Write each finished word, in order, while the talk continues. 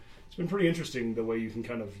it's been pretty interesting the way you can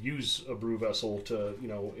kind of use a brew vessel to,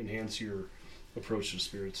 enhance your approach to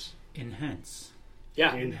spirits. Enhance.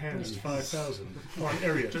 Yeah. Enhanced 5,000 on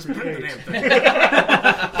area. Just print the damn thing.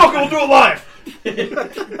 Fuck it, we'll do it live!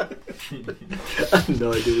 I have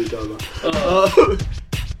no idea what you're talking about.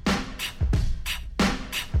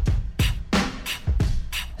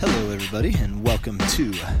 Hello, everybody, and welcome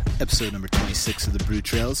to episode number 26 of the Brew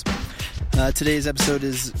Trails. Today's episode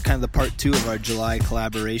is kind of the part 2 of our July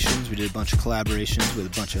collaborations. We did a bunch of collaborations with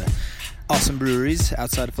a bunch of awesome breweries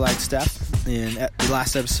outside of Flagstaff. In the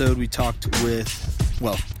last episode, we talked with,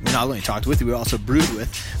 well, we not only talked with, we also brewed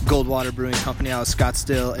with Goldwater Brewing Company out of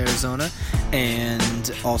Scottsdale, Arizona,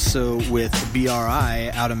 and also with BRI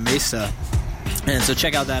out of Mesa. And so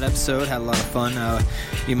check out that episode. Had a lot of fun.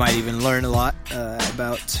 You might even learn a lot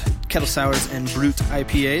about kettle sours and brute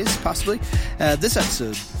IPAs, possibly. This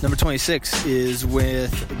episode, number 26, is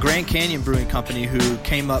with Grand Canyon Brewing Company, who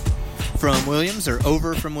came up from Williams, or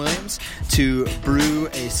over from Williams, to brew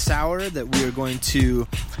a sour that we are going to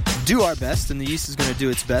do our best, and the yeast is going to do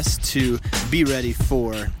its best to be ready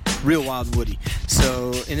for Real Wild and Woody.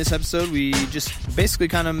 So in this episode, we just basically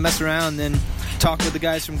kind of mess around and then talk with the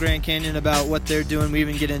guys from Grand Canyon about what they're doing. We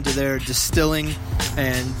even get into their distilling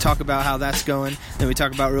and talk about how that's going. Then we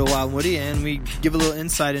talk about Real Wild and Woody, and we give a little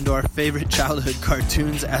insight into our favorite childhood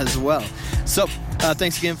cartoons as well. So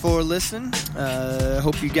thanks again for listening.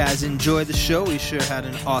 Hope you guys enjoy the show. We sure had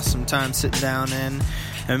an awesome time sitting down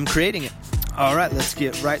and creating it. All right, let's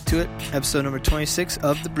get right to it. Episode number 26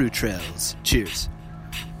 of the Brew Trails. Cheers.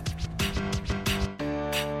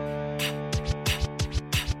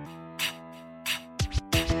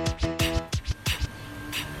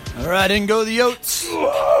 All right, in go the oats.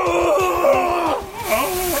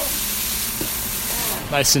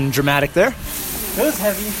 Nice and dramatic there. That was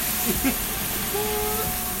heavy.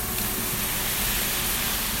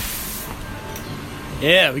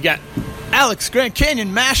 Yeah, we got Alex Grand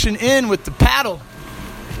Canyon mashing in with the paddle.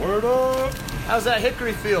 Word up! How's that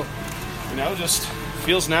hickory feel? Just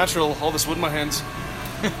feels natural. All this wood in my hands.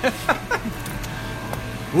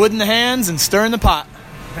 Wood in the hands and stir in the pot.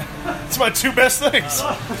 It's my two best things. Just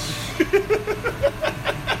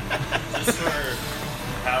for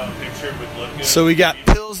how a picture would look good. So we got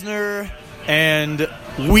Pilsner and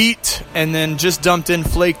wheat, and then just dumped in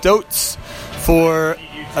flaked oats for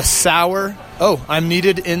a sour. Oh, I'm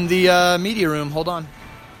needed in the media room. Hold on.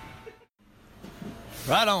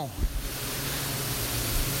 Right on.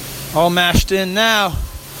 All mashed in now.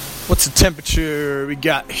 What's the temperature we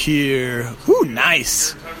got here? Ooh,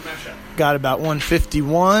 nice. Got about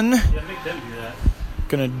 151.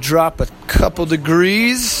 Gonna drop a couple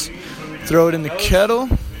degrees. Throw it in the kettle.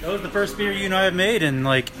 That was the first beer you and I have made in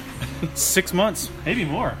like 6 months, maybe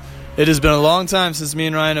more. It has been a long time since me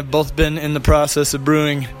and Ryan have both been in the process of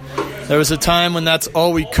brewing. There was a time when that's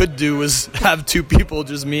all we could do was have two people,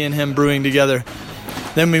 just me and him brewing together.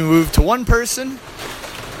 Then we moved to one person.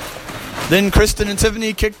 Then Kristen and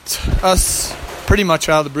Tiffany kicked us pretty much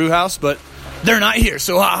out of the brew house, but they're not here,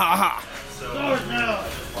 so ha ha ha.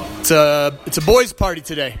 It's a boys' party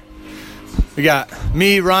today. We got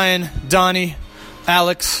me, Ryan, Donnie,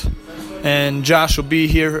 Alex, and Josh will be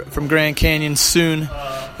here from Grand Canyon soon.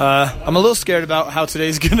 I'm a little scared about how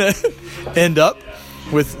today's gonna end up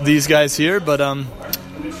with these guys here, but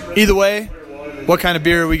either way, what kind of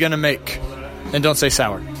beer are we gonna make? And don't say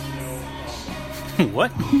sour.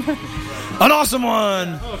 What? An awesome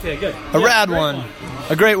one! Okay, good. A rad one.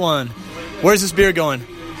 A great one. Where's this beer going?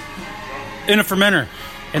 In a fermenter,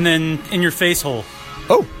 and then in your face hole.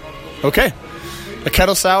 Oh, okay. A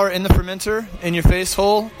kettle sour in the fermenter, in your face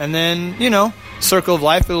hole, and then, circle of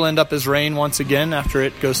life. It'll end up as rain once again after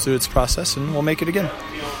it goes through its process, and we'll make it again.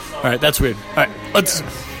 All right, that's weird. All right, let's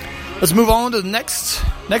move on to the next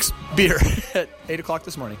beer at 8 o'clock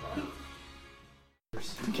this morning.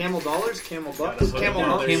 Camel dollars, camel bucks, camel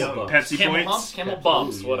humps, Pepsi camel points, humps, camel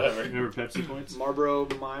bumps, whatever. Remember Pepsi points? Marlboro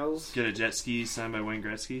miles. Get a jet ski signed by Wayne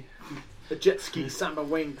Gretzky. A jet ski signed by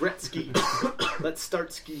Wayne Gretzky. Let's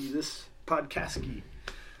start ski this podcast ski.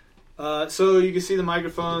 So you can see the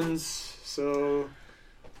microphones. So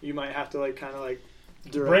you might have to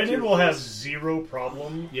direct. Brandon will have zero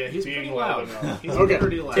problem. Yeah, he's being pretty loud. enough. He's Okay.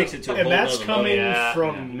 pretty loud. Takes it to a And whole that's nother coming level.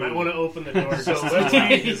 from. You might want to open the door. So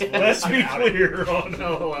let's be clear on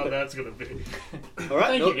how loud that's going to be. All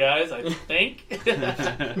right. Thank you guys. I think.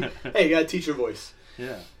 Hey, you gotta teach your voice.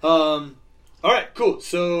 Yeah. All right, cool.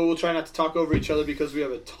 So we'll try not to talk over each other because we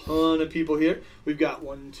have a ton of people here. We've got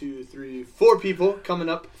 4 people coming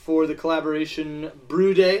up for the collaboration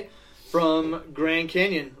brew day. from Grand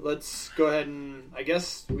Canyon. Let's go ahead and, I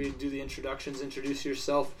guess, we do the introductions. Introduce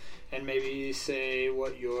yourself and maybe say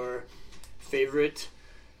what your favorite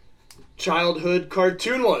childhood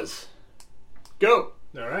cartoon was. Go!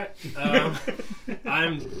 All right.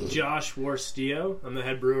 I'm Josh Warstillo. I'm the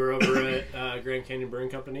head brewer over at Grand Canyon Brewing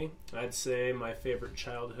Company. I'd say my favorite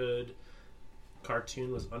childhood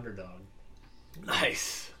cartoon was Underdog.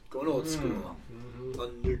 Nice. Going old school.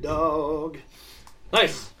 Underdog.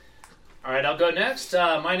 Nice. All right, I'll go next.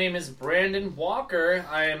 My name is Brandon Walker.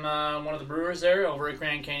 I'm one of the brewers there over at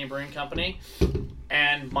Grand Canyon Brewing Company.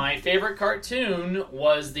 And my favorite cartoon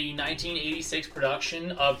was the 1986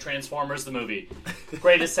 production of Transformers the movie.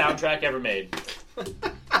 Greatest soundtrack ever made.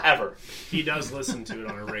 Ever. He does listen to it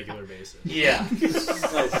on a regular basis. Yeah.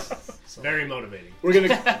 Nice. Very motivating. We're going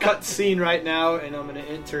to cut scene right now, and I'm going to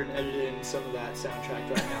enter and edit in some of that soundtrack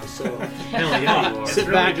right now. So Hell yeah, you are. sit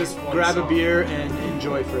really back, just one grab a song. beer, and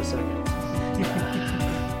enjoy for a second.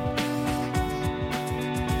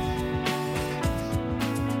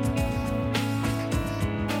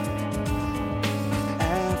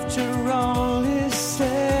 After all is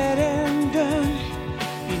said and done,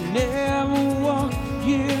 you never walk,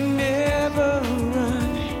 you never run.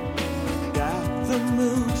 Got the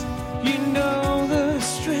moves, you know the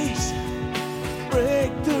streets.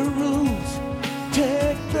 Break the rules,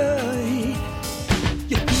 take the heat.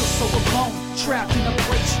 You feel so alone, trapped in a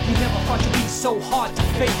place you never thought you'd be so hard to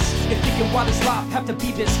face. You're thinking why does life have to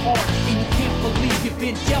be this hard, and you can't believe you've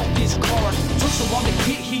been dealt this card. Took so long to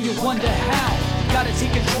get here, you wonder how. Gotta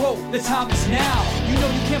take control, the time is now. You know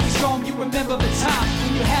you can't be strong, you remember the time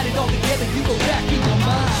when you had it all together, you go back in your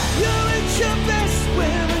mind. You're at your best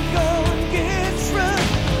when the going gets rough.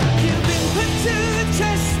 You've been put to the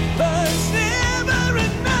test, but it's never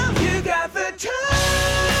enough. You got the touch,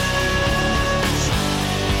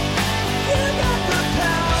 you got the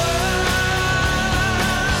power.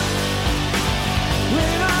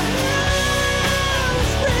 When our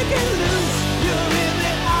hands breaking loose, you're in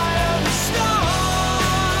the eye of the storm.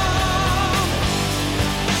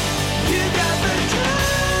 You got the touch,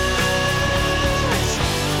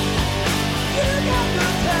 you got the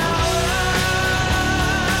power.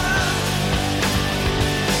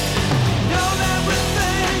 Know that when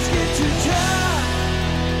things get too tough,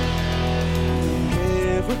 you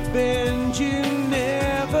never bend, you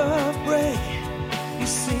never break. You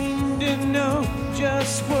seem to know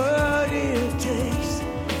just what it takes.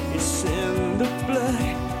 It's in the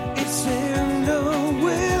blood, it's in the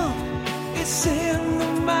will, it's in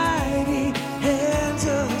the mighty hands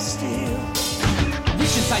of steel.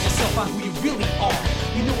 Reach inside yourself, find who you really are.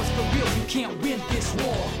 You know it's for real, you can't win this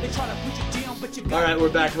war. They try to put you down, but you got. All right, we're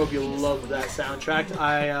back. Hope you love that soundtrack.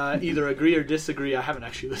 I either agree or disagree. I haven't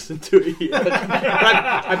actually listened to it yet. But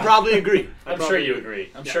I probably agree. I'm sure you agree.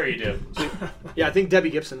 I'm sure you do. Yeah, I think Debbie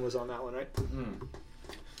Gibson was on that one, right?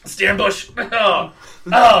 Stan Bush.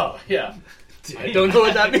 Oh, yeah. I don't know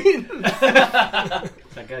what that means.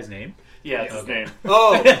 That guy's name? Yeah, it's his name.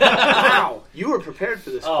 Oh, wow. You were prepared for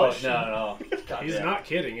this Oh, question. no. God He's damn. not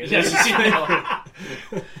kidding, is Yes,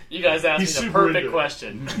 he? you guys asked He's me the super perfect into it.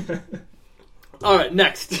 question. All right,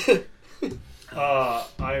 next.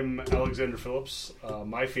 I'm Alexander Phillips.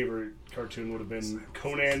 My favorite cartoon would have been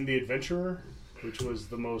Conan the Adventurer, which was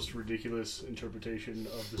the most ridiculous interpretation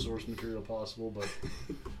of the source material possible, but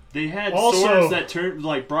They had Also- swords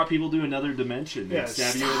that brought people to another dimension. They'd Yes.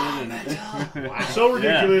 stab you with it. And so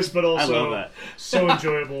ridiculous, but I also love that. so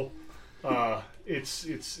enjoyable.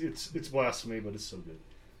 It's blasphemy, but it's so good.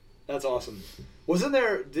 That's awesome. Wasn't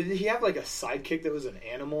there? Did he have like a sidekick that was an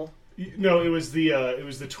animal? No, it was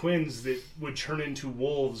the twins that would turn into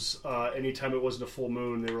wolves anytime it wasn't a full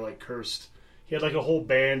moon. They were like cursed. He had like a whole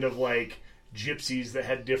band of like gypsies that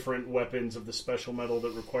had different weapons of the special metal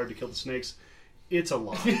that required to kill the snakes. It's a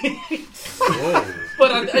lot.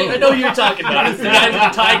 But I know who you're talking about. It's the guy with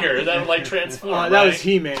the tiger that would like transform. That right? was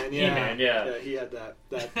He-Man. Yeah. He-Man, yeah. He had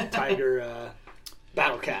that tiger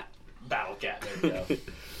battle cat. Battle Cat. There you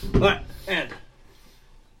go. All right, and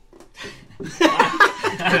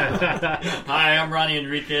Hi, I'm Ronnie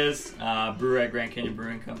Enriquez, brewer at Grand Canyon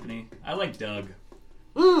Brewing Company. I like Doug.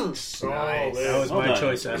 Solid. That was my Well done.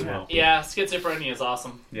 choice as well. Yeah, schizophrenia is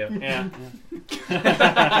awesome. Yep. Yeah.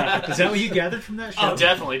 Is that what you gathered from that show? Oh,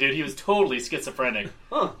 definitely, dude. He was totally schizophrenic.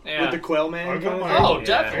 huh? Yeah. With the Quail Man. I got coming? my, Oh, I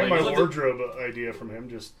definitely. got He my looked wardrobe idea from him.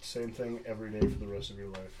 Just same thing every day for the rest of your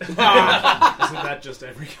life. Isn't that just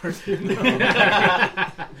every cartoon?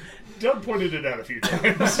 Doug pointed it out a few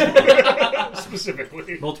times,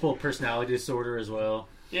 specifically. Multiple personality disorder as well.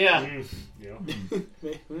 Yeah. Yeah.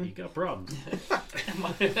 You got problems.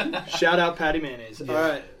 Shout out Patty Mayonnaise. All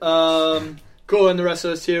right. Cool, and the rest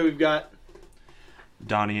of us here, we've got...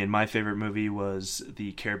 Donnie, and my favorite movie was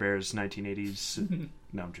the Care Bears 1980s.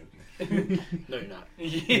 No, I'm joking. No, you're not.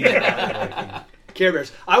 Yeah. Care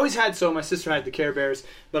Bears. I always had, my sister had the Care Bears,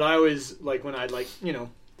 but I always, like, when I'd, like, you know,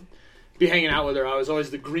 be hanging out with her, I was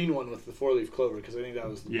always the green one with the 4-leaf clover, because I think that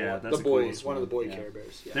was the boys, one of the boy Care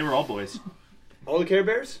Bears. Yeah. They were all boys. All the Care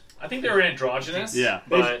Bears? I think they were androgynous. Yeah.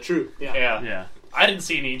 But it's true. Yeah. I didn't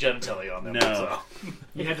see any genitalia on them. No. So.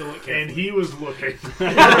 You had to look carefully. And he was looking.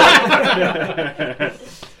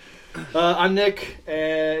 I'm Nick.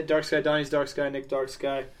 Dark Sky. Donnie's Dark Sky. Nick Dark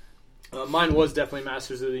Sky. Mine was definitely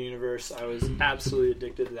Masters of the Universe. I was absolutely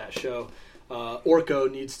addicted to that show.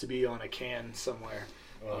 Orko needs to be on a can somewhere.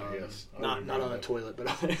 Yes. Not on a toilet, but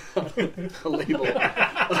on a label.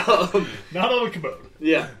 Not on a commode.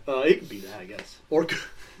 Yeah, it could be that, I guess.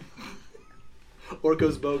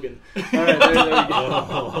 Orko's Bogan. All right, there you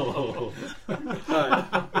go.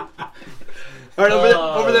 All right,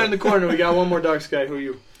 over there in the corner, we got one more Dark Sky. Who are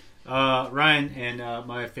you? Ryan, and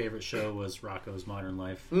my favorite show was Rocco's Modern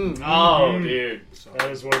Life. Oh, dude.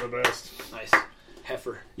 That is one of the best. Nice.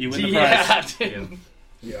 Heifer. You win the prize. Dude.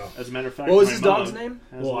 Yeah. As a matter of fact, what was my his mom dog's name?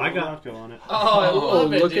 has Well, a I little got- Rocco on it. Oh, I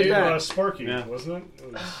love it, look at dude. that. Sparky, Yeah. wasn't it?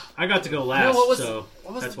 It was... I got to go last, what was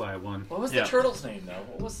that's why I won. What was Yeah. the turtle's name, though?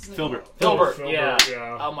 What was his name? Filbert. Filbert, Filbert, yeah.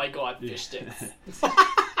 yeah. Oh my god, fish sticks.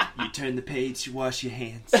 You turn the page, you wash your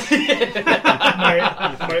hands.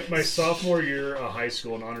 my sophomore year of high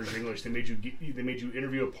school in honors English, they made you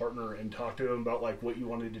interview a partner and talk to them about like what you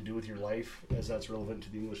wanted to do with your life, as that's relevant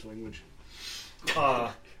to the English language.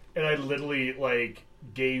 And I literally like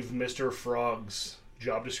gave Mr. Frog's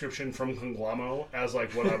job description from Conglamo as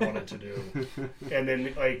like what I wanted to do, and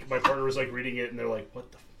then like my partner was like reading it and they're like,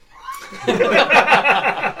 "What the?"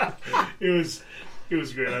 It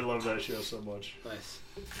was great. I love that show so much. Nice.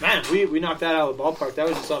 Man, we knocked that out of the ballpark. That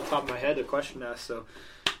was just off the top of my head, a question asked, so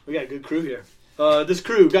we got a good crew here. This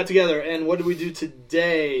crew got together, and what did we do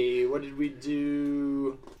today? What did we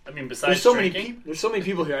do? I mean, besides There's so many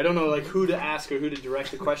people here. I don't know like who to ask or who to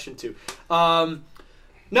direct the question to.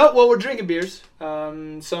 No, well, we're drinking beers.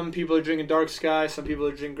 Some people are drinking Dark Sky. Some people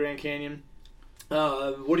are drinking Grand Canyon.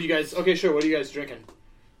 What are you guys... Okay, sure. What are you guys drinking?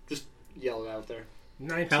 Just yell it out there.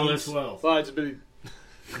 1912. Well, it's a bit...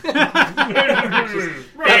 Beer.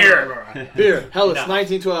 Beer. Hellas, No.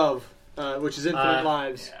 1912, which is Infinite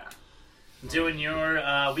Lives. Yeah. Doing your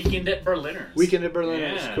weekend at Berliners. Weekend at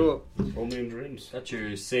Berliners. Yeah. Cool. Only in dreams. That's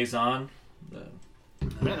your Saison.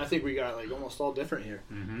 Man, I think we got like almost all different here.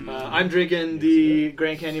 Mm-hmm. I'm drinking the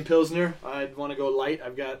Grand Canyon Pilsner. I'd want to go light.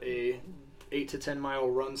 I've got a 8 to 10 mile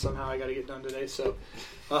run somehow I got to get done today. So,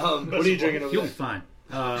 what are you drinking over You'll be there? fine.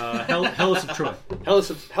 Hellas of Troy. Hellas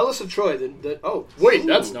of Troy. Oh, wait,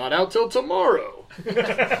 that's not out till tomorrow.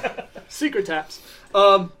 Secret taps.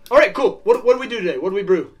 All right, cool. What do we do today? What do we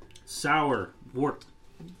brew? Sour wort.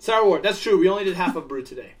 Sour wort. That's true. We only did half a brew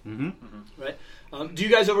today. Mm-hmm. Right. Do you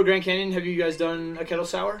guys over Grand Canyon, have you guys done a kettle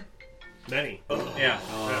sour? Many. Yeah.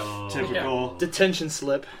 Oh, Typical. Detention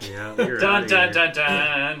slip. Yeah. You're Dun outta dun here. dun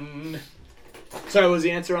dun. Sorry, what was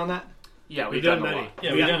the answer on that? Yeah, We we've done done a many. lot.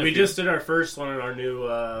 Yeah, we've done a we few. just did our first one in our new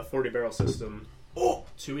 40 barrel system.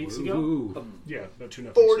 2 weeks ago. Ooh. Yeah, about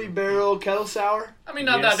 2.5. 40 barrel kettle sour? I mean,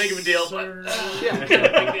 not that big of a deal, sir. but Yeah. not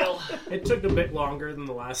a big deal. It took a bit longer than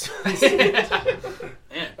the last one. Man,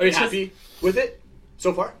 Are you happy with it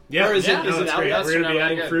so far? Yeah, Or is yeah, it, is no, it it's out? great. That's We're going to be really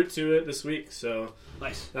adding good. fruit to it this week, so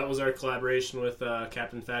Nice. that was our collaboration with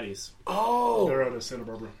Captain Fatty's. Oh, They're out of Santa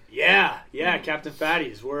Barbara. yeah, Captain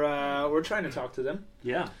Fatty's. We're trying to talk to them.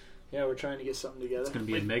 Yeah. Yeah, we're trying to get something together. It's going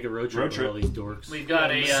to be a mega road trip Road for trip. all these dorks. We've got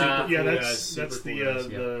a Yeah, cool that's guys, super that's cool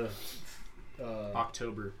the guys,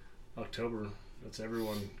 October. October. That's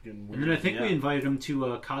everyone getting. And then I think Yeah. we invited them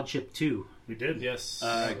to Codship 2. We did. Yes.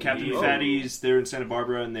 Captain Oh. Fatty's, they're in Santa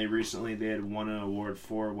Barbara, and they had won an award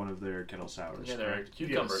for one of their kettle sours. yeah, they're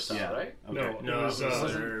cucumber Yes. stuff, Yeah. right? Okay. no, it was, it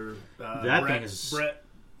was their, that Brett, thing is Brett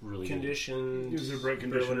really good. conditioned. It was a Brett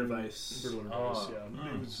condition. Berliner Weiss. Berliner Weiss,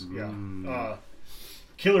 yeah. It was, Mm. yeah.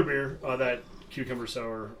 Killer beer. That cucumber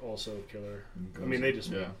sour, also killer. I mean, they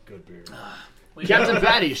just make good beer. We Captain got,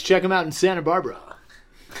 Fatty's. Check them out in Santa Barbara.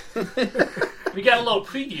 we got a little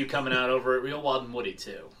preview coming out over at Real Wild and Woody,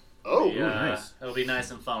 too. Oh, nice. It'll be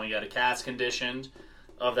nice and fun. We got a cask conditioned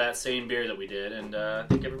of that same beer that we did, and I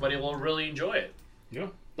think everybody will really enjoy it. Yeah.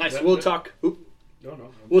 nice. That- We'll that- talk.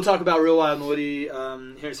 No. We'll talk about Real Wild and Woody here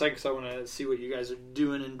in a second, because I want to see what you guys are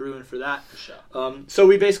doing and brewing for that. For sure. So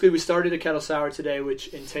we started a kettle sour today, which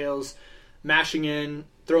entails mashing in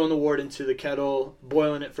throwing the wort into the kettle,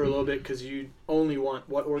 boiling it for a little bit because you only want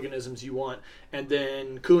what organisms you want, and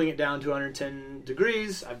then cooling it down to 110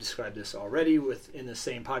 degrees. I've described this already in the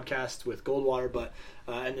same podcast with Goldwater, but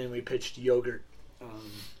and then we pitched yogurt.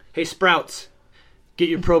 Hey, Sprouts, get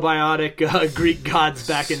your probiotic Greek gods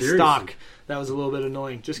back in stock. That was a little bit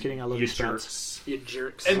annoying. Just kidding. I love you, Sprouts. You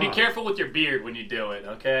jerks. And be careful with your beard when you do it,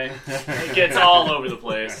 okay? It gets all over the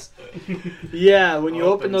place. Yeah, when you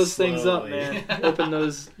open those things up, man. Open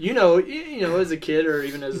those. You know, as a kid or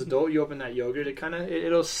even as an adult, you open that yogurt,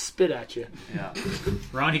 it'll spit at you. Yeah.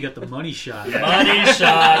 Ronnie got the money shot. Yeah. Money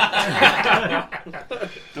shot.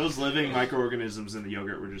 Those living microorganisms in the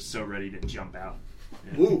yogurt were just so ready to jump out.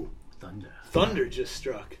 Yeah. Woo! Thunder just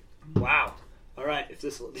struck. Wow. All right, if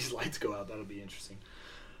these lights go out, that'll be interesting.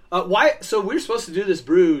 Why? So we're supposed to do this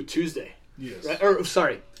brew Tuesday. Yes. Right? Or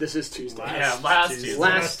sorry, this is Tuesday.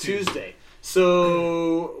 Last Tuesday.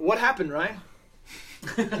 So what happened, Ryan?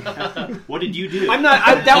 What did you do? I'm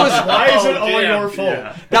not. That was. Why is it all your fault?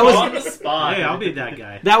 Yeah. That was on the spot. Hey, I'll be that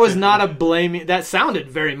guy. That was not a blaming. That sounded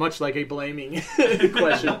very much like a blaming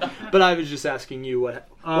question. But I was just asking you what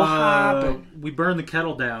happened. We burned the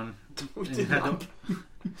kettle down.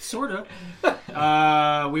 Sort of.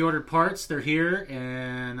 We ordered parts. They're here,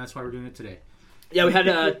 and that's why we're doing it today. Yeah, we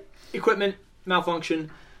had equipment malfunction.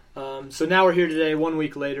 So now we're here today, 1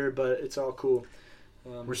 week later, but it's all cool.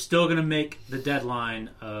 We're still going to make the deadline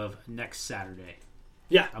of next Saturday.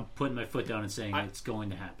 Yeah. I'm putting my foot down and saying it's going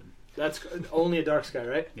to happen. That's only a dark sky,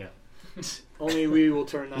 right? Yeah. Only we will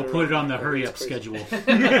turn that We'll around. put it on the hurry-up schedule.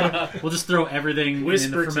 We'll just throw everything in the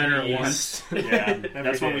fermenter at once. Yeah,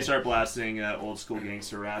 that's when we start blasting old school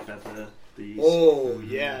gangster rap at the Oh,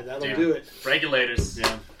 yeah, that'll do it. Regulators.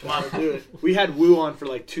 Yeah. Come on. That'll do it. We had Wu on for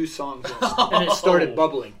like 2 songs once, and it started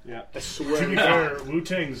bubbling. Yeah. I swear. To be fair,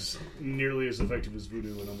 Wu-Tang's nearly as effective as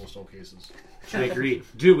voodoo in almost all cases. I agree.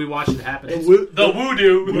 Dude, we watched it happen. The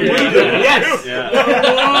voodoo. Yes!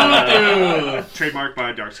 Yeah. Trademarked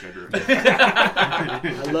by Dark Sky Brew.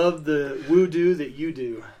 I love the voodoo that you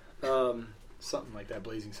do. Something like that,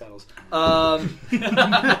 Blazing Saddles. All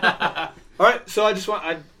right, so I just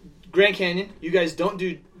want... Grand Canyon, you guys don't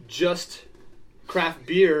do just craft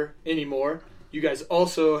beer anymore. You guys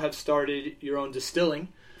also have started your own distilling.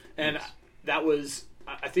 And that was...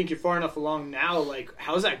 I think you're far enough along now. Like,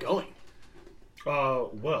 how's that going?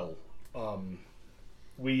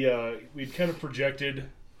 We'd kind of projected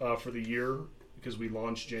for the year because we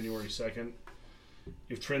launched January 2nd.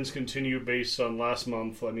 If trends continue based on last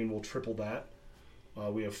month, I mean, we'll triple that.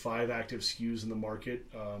 We have 5 active SKUs in the market.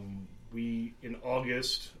 We, in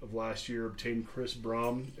August of last year, obtained Chris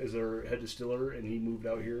Brom as our head distiller, and he moved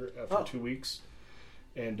out here after 2 weeks.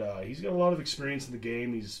 And he's got a lot of experience in the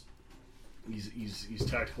game. He's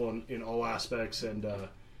tactical in all aspects, and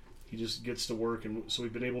he just gets to work. And so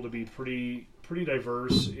we've been able to be pretty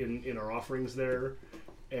diverse in our offerings there.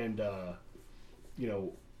 And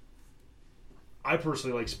I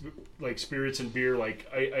personally like spirits and beer. Like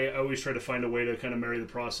I always try to find a way to kind of marry the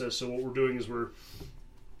process. So what we're doing is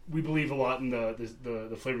we believe a lot in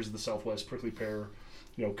the flavors of the Southwest: prickly pear,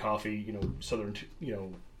 coffee, southern,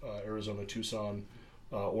 Arizona, Tucson,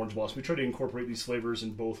 orange blossom. We try to incorporate these flavors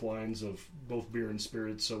in both lines of both beer and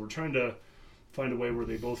spirits. So we're trying to find a way where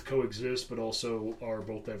they both coexist, but also are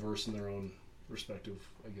both diverse in their own respective,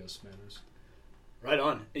 manners. Right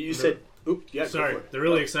on. You said... Sorry. The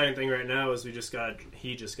really exciting thing right now is he just got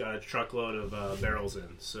a truckload of barrels in.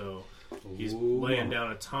 So he's laying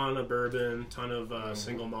down a ton of bourbon, ton of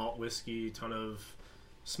single malt whiskey, ton of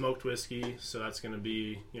smoked whiskey. So that's going to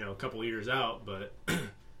be a couple years out, but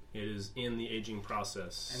it is in the aging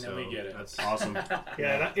process. And then we get it. That's awesome.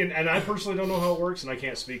 Yeah, and I personally don't know how it works, and I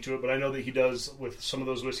can't speak to it, but I know that he does, with some of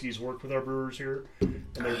those whiskeys, work with our brewers here, and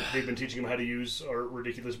they've been teaching him how to use our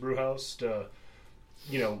ridiculous brew house to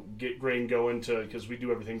get grain going because we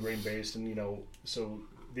do everything grain based, and so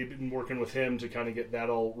they've been working with him to kind of get that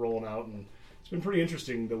all rolling out, and it's been pretty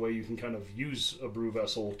interesting the way you can kind of use a brew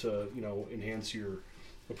vessel to enhance your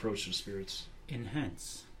approach to spirits.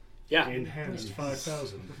 Yeah. Enhanced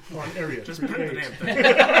 5,000 on area. Just print the damn thing.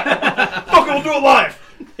 Okay, we'll do it live.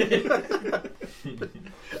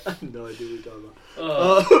 I have no idea what you're talking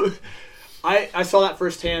about. I saw that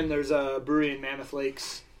firsthand. There's a brewery in Mammoth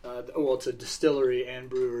Lakes. It's a distillery and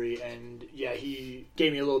brewery, and he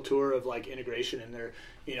gave me a little tour of like integration, and they're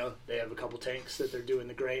they have a couple tanks that they're doing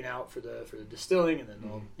the grain out for the distilling, and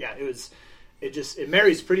then it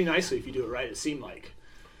marries pretty nicely if you do it right. It seemed like.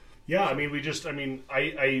 Yeah, I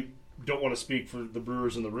don't want to speak for the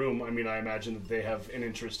brewers in the room. I mean, I imagine that they have an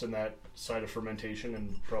interest in that side of fermentation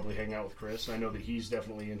and probably hang out with Chris. And I know that he's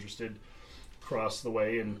definitely interested across the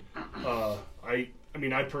way. And I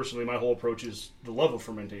mean, I personally, my whole approach is the love of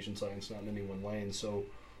fermentation science, not in any one lane. So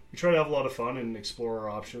we try to have a lot of fun and explore our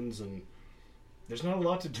options, and there's not a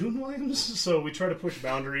lot to do in Williams, so we try to push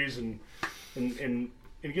boundaries and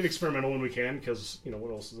get experimental when we can, because, you know,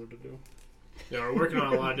 what else is there to do? Yeah, we're working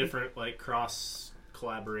on a lot of different, like,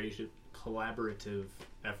 collaborative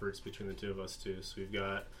efforts between the two of us, too. So we've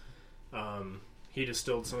got, he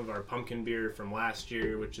distilled some of our pumpkin beer from last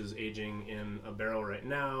year, which is aging in a barrel right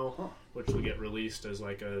now, which will get released as,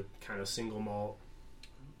 like, a kind of single malt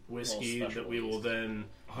whiskey that we will then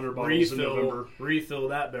 100 bottles in November. refill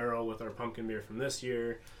that barrel with our pumpkin beer from this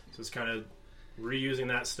year. So it's kind of reusing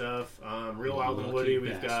that stuff. Real Wild and Woody,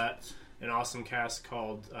 we've got an awesome cask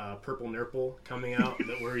called Purple Nurple coming out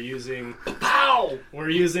that we're using. Pow! We're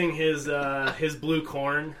using his blue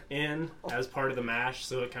corn in as part of the mash,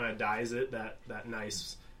 so it kind of dyes it that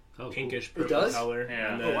nice pinkish purple color,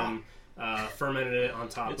 and then fermented it on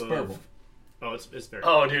top of. Purple. Oh, it's very.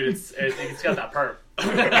 Oh, dude, it's got that perp.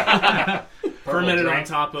 Fermented on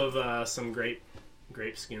top of some grape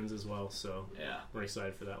skins as well. So yeah, we're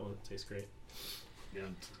excited for that one. It tastes great. Yeah.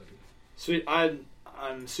 Sweet. I'm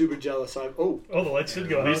super jealous. The lights did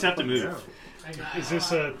go out. We just have to move. Is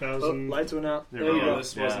this 1,000? Lights went out. There you we go. go.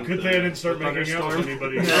 This wasn't Good thing I didn't start making out with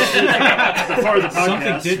anybody. Before the Something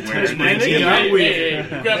podcast. did touch my Hey, knee. You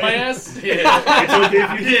grab my ass? Yeah. It's okay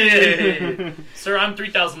if you did. Sir, I'm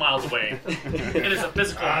 3,000 miles away. It is a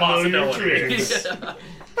physical I know your possibility.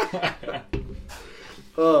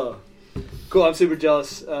 Oh, cool. I'm super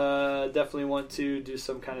jealous. Definitely want to do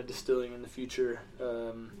some kind of distilling in the future.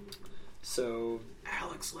 So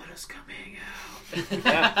Alex, let us come hang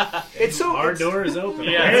out. it's so Our door is open.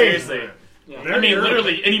 Yeah, Hey. seriously. Yeah. I mean,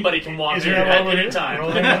 literally anybody can walk Is in there at one any here? time. We're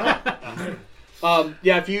all hanging out?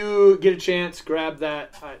 Yeah, if you get a chance, grab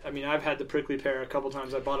that. I mean, I've had the prickly pear a couple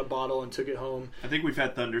times. I bought a bottle and took it home. I think we've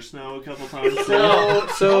had thunder snow a couple times.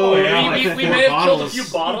 So we may have killed a few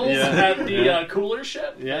bottles Yeah. at the cooler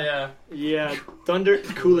ship. yeah, Thunder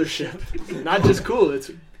Cooler Ship. Not just cool.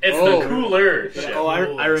 It's the cooler ship. Oh,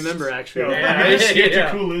 I remember actually. Yeah, you just get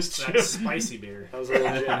Yeah. the coolest ship. That's spicy beer. That was a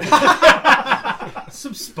little jam.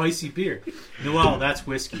 Some spicy beer. Noel, that's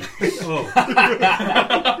whiskey. Oh,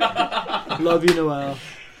 Love you, Noel.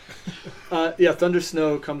 Yeah, Thunder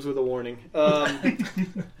Snow comes with a warning.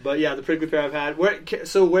 But yeah, the prickly pear I've had. Where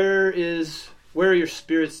are your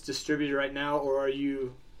spirits distributed right now, or are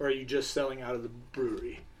you just selling out of the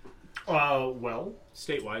brewery? Well,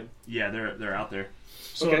 Statewide. Yeah, they're out there.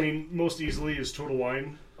 so Okay. I mean, most easily is Total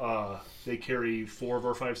Wine. They carry 4 of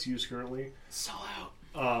our 5 SKUs currently. Sell out.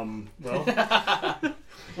 Well,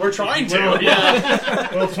 We're trying to. Well,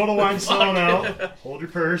 yeah. well, Total Wine's selling out. Hold your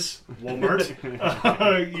purse. Walmart.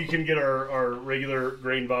 You can get our regular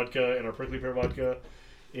grain vodka and our prickly pear vodka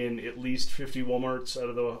in at least 50 Walmarts out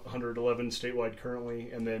of the 111 statewide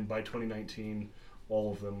currently, and then by 2019,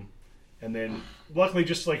 all of them. And then, luckily,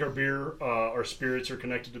 just like our beer, our spirits are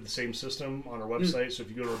connected to the same system on our website. So if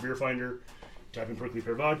you go to our beer finder, type in prickly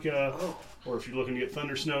pear vodka, or if you're looking to get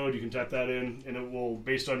thunder snowed, you can type that in, and it will,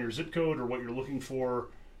 based on your zip code or what you're looking for,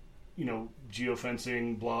 you know,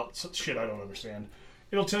 geofencing, blah, shit I don't understand.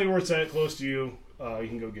 It'll tell you where it's at, close to you. You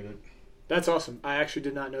can go get it. That's awesome. I actually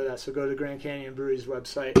did not know that. So go to Grand Canyon Brewery's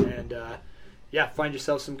website and find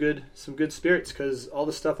yourself some good spirits, because all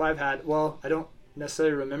the stuff I've had. Well, I don't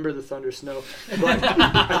necessarily remember the Thunder Snow, but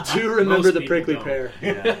I do remember Most the people prickly don't. pear.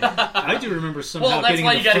 I do remember somehow Well, that's getting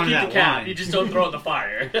why the you got to front keep of the that cap. line. You just don't throw it in the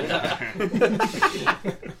fire.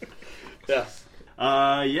 Yeah.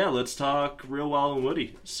 Let's talk Real Wild and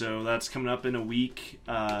Woody. So that's coming up in a week,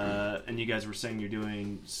 and you guys were saying you're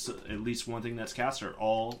doing at least one thing that's cast, or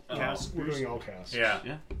all cast? We're doing all casts. Yeah.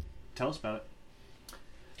 Tell us about it.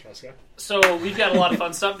 Cast guy. So we've got a lot of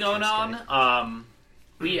fun stuff going on.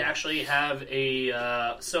 We actually have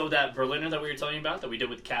so that Berliner that we were telling you about that we did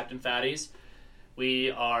with Captain Fatties,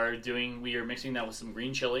 we are mixing that with some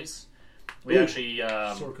green chilies. We actually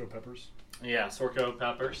Sorco peppers. Yeah, Sorco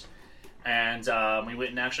peppers. And we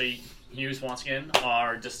went and actually used, once again,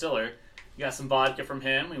 our distiller. We got some vodka from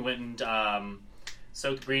him. We went and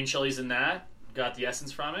soaked green chilies in that, got the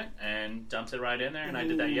essence from it, and dumped it right in there. And I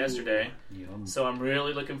did that yesterday. Yum. So I'm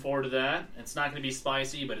really looking forward to that. It's not going to be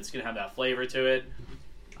spicy, but it's going to have that flavor to it.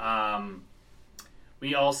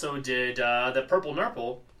 We also did the Purple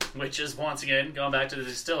Nurple, which is, once again, going back to the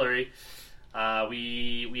distillery.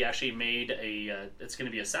 We actually made it's going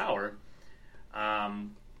to be a sour.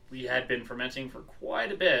 We had been fermenting for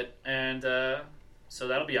quite a bit, and so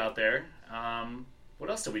that'll be out there. What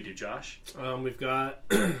else did we do, Josh? We've got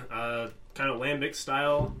a kind of lambic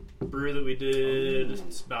style brew that we did.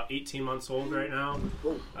 It's about 18 months old right now,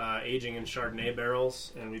 aging in Chardonnay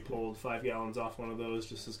barrels, and we pulled 5 gallons off one of those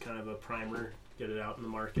just as kind of a primer, get it out in the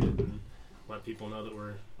market and let people know that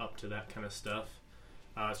we're up to that kind of stuff.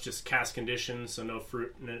 It's just cask conditioned, so no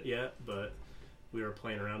fruit in it yet, but we are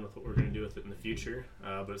playing around with what we're going to do with it in the future.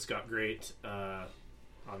 But it's got great,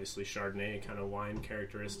 obviously Chardonnay kind of wine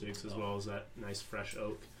characteristics, as well as that nice fresh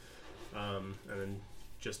oak, and then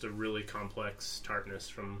just a really complex tartness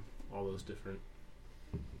from all those different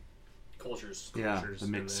cultures. Yeah, the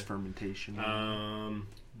mixed fermentation.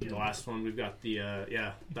 The last one we've got the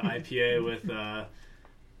IPA with the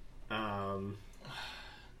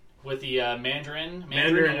mandarin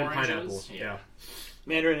and oranges. pineapple. Yeah.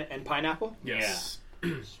 Mandarin and pineapple? Yes.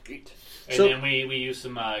 Yeah. Sweet. And So- then we use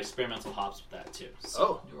some experimental hops with that too.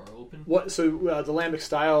 So you are open. What? So the lambic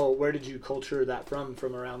style, where did you culture that from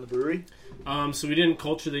around the brewery? So we didn't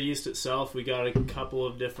culture the yeast itself. We got a couple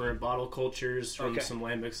of different bottle cultures from Okay. some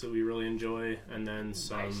lambics that we really enjoy, and then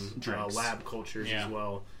some Drinks. lab cultures Yeah. as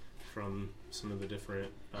well from some of the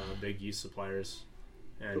different big yeast suppliers.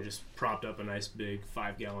 And just propped up a nice big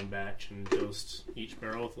 5-gallon batch and dosed each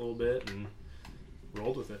barrel with a little bit and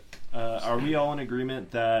rolled with it. Are we all in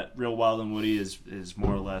agreement that Real Wild and Woody is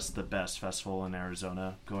more or less the best festival in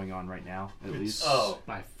Arizona going on right now, at least? Oh,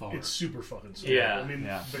 By far. It's super fucking simple. Yeah. I mean,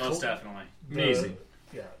 Yeah. the most definitely. Amazing.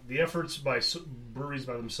 Yeah, the efforts by breweries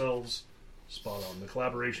by themselves, spot on. The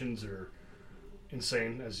collaborations are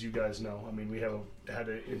insane, as you guys know. I mean, we have had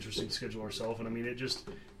an interesting schedule ourselves, and I mean, it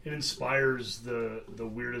inspires the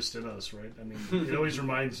weirdest in us, right? I mean, it always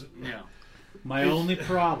reminds. Yeah. My only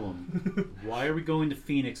problem, why are we going to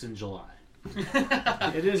Phoenix in July?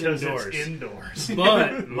 It is Because indoors. it's indoors. But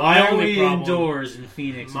Why my are only we problem, indoors in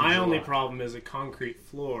Phoenix in my only July? problem is a concrete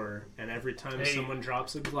floor, and every time Hey. someone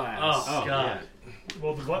drops a glass, Oh, God.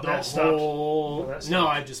 Well, the that stopped. whole. No, that No,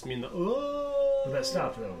 stopped. I just mean the. But that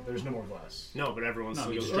stopped though. There's no more glass. No, but everyone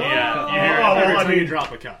still you goes. just Oh, drop Yeah. it. You hear it well, every I time you mean-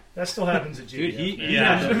 drop a cup. That still happens at GDF. Dude, he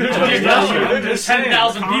Yeah. I'm just saying,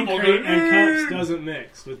 10,000 people concrete go, and cups doesn't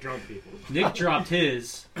mix with drunk people. Nick dropped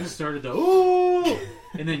his, started the ooh,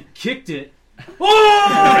 and then kicked it.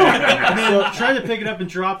 And then tried to pick it up and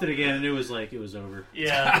dropped it again, and it was over.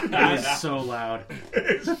 Yeah. It was so loud.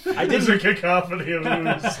 I didn't a cacophony of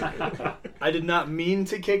moves. I did not mean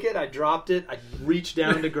to kick it. I dropped it. I reached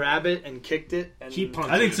down to grab it and kicked it. And Keep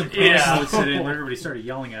punching. I think some pros Yeah. would sit in where everybody started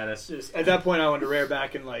yelling at us. just, at that point, I wanted to rear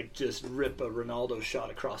back and just rip a Ronaldo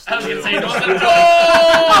shot across the I was room. gonna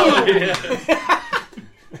say,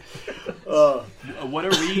 What are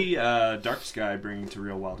we, Dark Sky, bringing to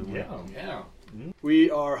Real Wild and Woody? Yeah. We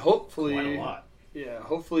are Quite a hopefully, lot.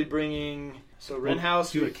 hopefully bringing. So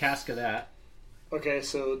Wrenhouse. Do a cask of that. Okay,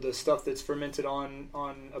 so the stuff that's fermented on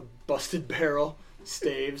a busted barrel,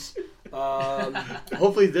 staves.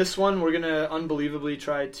 Hopefully this one, we're going to believably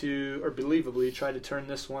try to turn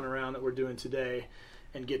this one around that we're doing today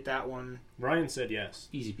and get that one. Ryan said yes.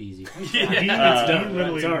 Easy peasy. Done.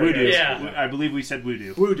 Literally, Voodoo. Yeah. I believe we said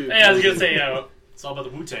voodoo. Voodoo. Hey, I was gonna say, it's all about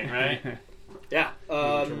the Wu-Tang, right? Yeah.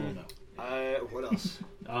 What else?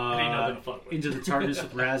 Ain't nothing to fuck with. Into the tartness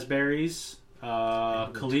with raspberries.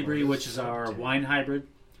 Calibri, which is our wine hybrid.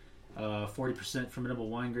 40% fermentable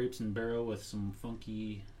wine grapes in barrel with some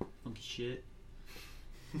funky shit.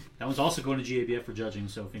 That one's also going to GABF for judging,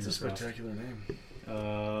 so It's a fingers crossed. spectacular name.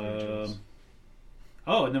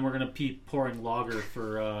 And then we're going to be pouring lager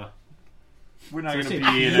for... We're not So going to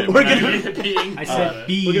I be say- in it. We're gonna I said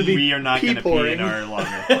B. we're gonna be We are not going to pee pouring. in our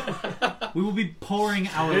lager. We will be pouring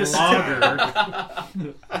our lager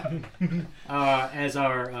as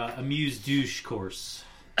our amuse-douche course.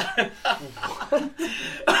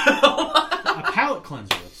 A palate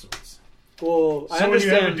cleanser of sorts. Well, I So when you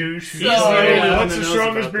have a understand. douche, who's So- like, Yeah. what's the Knows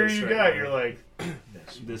strongest about beer this you right got? now. You're like,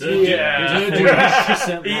 This Yeah. Here's a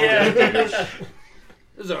 2% lager. Yeah.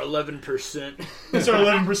 This is our 11%. it's our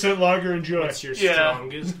 11% lager. Enjoy. What's your Yeah.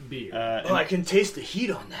 strongest beer? Oh, I can taste the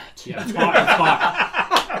heat on that. Yeah, it's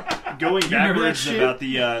hot. Going remember that backwards shit? about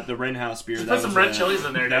the Wren House beer. Put some red chilies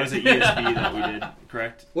in there, That dude. was an ESB that we did,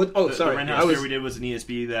 correct? What? Oh, The sorry. Wren I House was. beer we did was an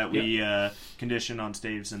ESB that we conditioned on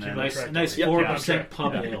staves and then Nice Yep. 4%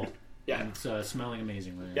 pub ale. Yeah. And it's smelling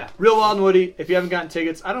amazing. Right Yeah, Real Wild and Woody. If you haven't gotten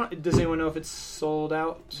tickets, I don't. Does anyone know if it's sold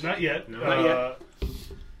out? Not yet. No. Not yet.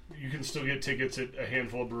 You can still get tickets at a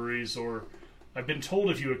handful of breweries, or I've been told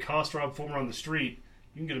if you accost Rob Fulmer on the street,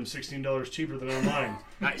 you can get him $16 cheaper than online.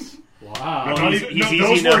 Nice. Wow. Well, Not he's even- easy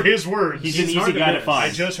those enough. were his words. He's an hard easy to guy to miss. I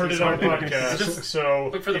find. just heard it on a podcast. So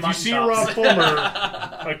Look for the if you mutton see chops. Rob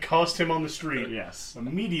Fulmer, accost him on the street Yes.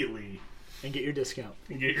 immediately. and get your discount.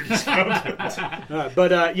 Get your discount.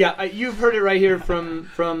 But you've heard it right here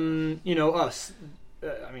from us.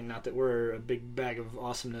 I mean, not that we're a big bag of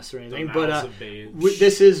awesomeness or anything, but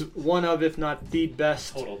this is one of, if not the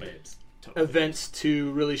best Total babes. events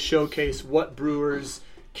to really showcase what brewers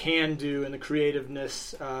can do and the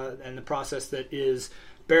creativeness and the process that is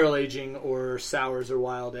barrel aging or sours or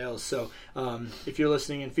wild ales. So if you're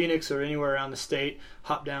listening in Phoenix or anywhere around the state,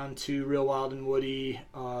 hop down to Real Wild and Woody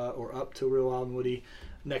or up to Real Wild and Woody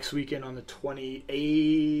next weekend on the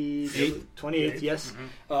 28th, yes.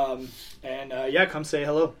 Mm-hmm. Come say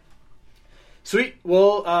hello. Sweet.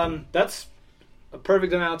 Well, that's a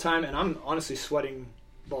perfect amount of time, and I'm honestly sweating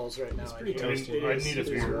balls right now. It's pretty toasty. I need a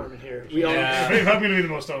beer. Warm in here. If I'm going to be the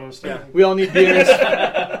most honest. Yeah, we all need beers.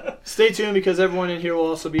 Stay tuned because everyone in here will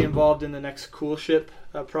also be involved in the next cool ship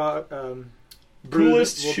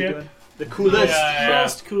coolest ship. The coolest.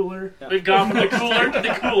 Just cooler. Yeah. We've gone from the cooler to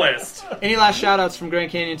the coolest. Any last shout outs from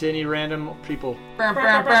Grand Canyon to any random people?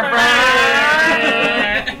 Alright,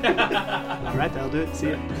 that'll do it.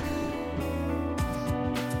 See ya.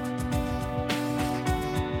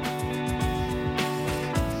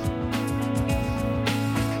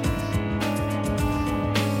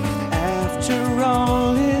 After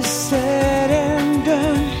all is said and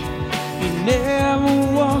done, you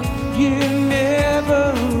never walk, you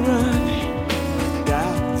never run.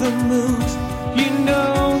 Got the moves, you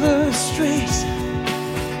know the streets.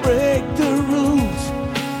 Break the rules,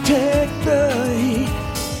 take the heat.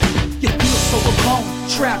 You feel so alone,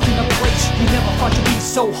 trapped in a place you never thought you'd be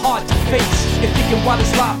so hard to face. You're thinking why does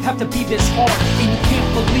life have to be this hard, and you can't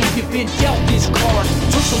believe you've been dealt this card.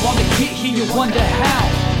 Took so long to get here, you wonder how.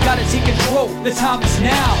 Gotta take control, the time is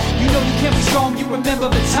now. You know you can't be strong, you remember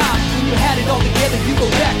the time when you had it all together, you go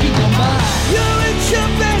back in your mind. You're at your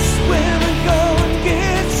best when the going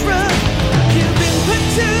gets rough. You've been put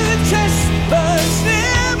to the test, but it's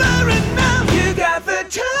never enough. You got the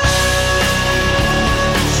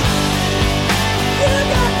touch, you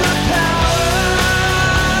got the power.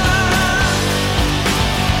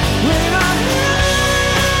 When our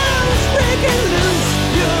hands breaking loose,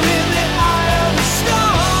 you're in the eye of the storm.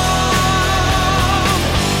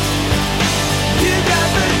 You got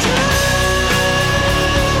the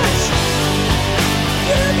touch,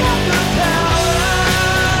 you got the power.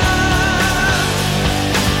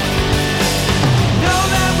 Know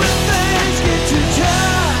that when things get too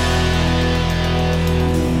tough,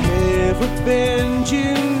 you never bend, you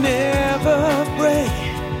never break.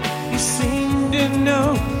 You seem to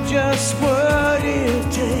know just what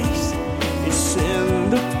it takes. It's in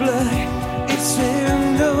the blood, it's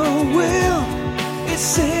in the will,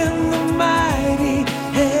 it's in the mighty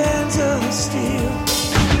hands of steel.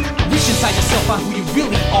 Reach inside yourself, find who you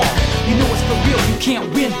really are. You know it's for real, you can't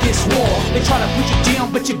win this war. They try to put you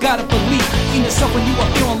down, but you gotta believe in yourself when you are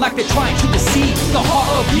feeling like they're trying to deceive the heart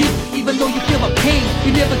of you. Even though you feel a pain,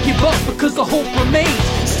 you never give up because the hope remains.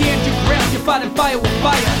 Stand your ground, you're fighting fire with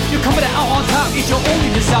fire. You're coming out on top, it's your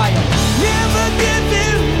only desire. Never give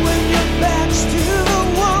in when your back's to the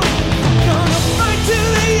wall. Gonna fight to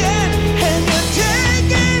the end, and you're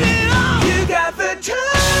taking it all. You got the touch,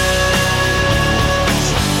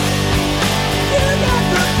 you got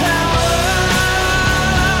the power.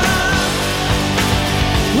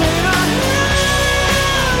 When our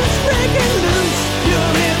hands breaking loose,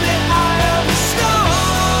 you're in the eye of the storm.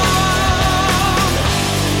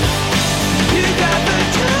 You got the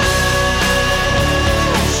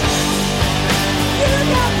touch, you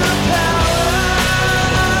got the power.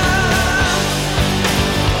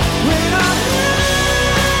 When our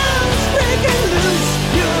hands breaking loose,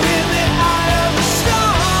 you're in the eye of the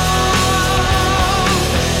storm.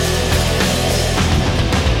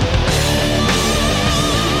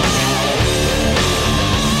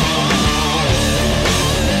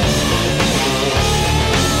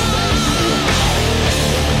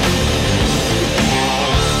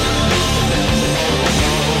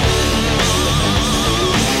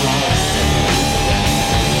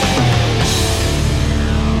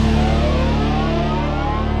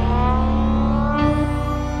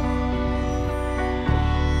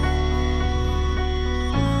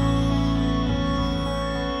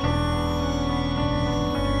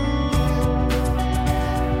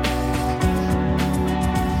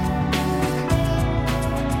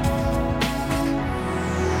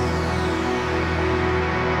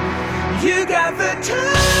 You got the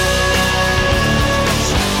touch.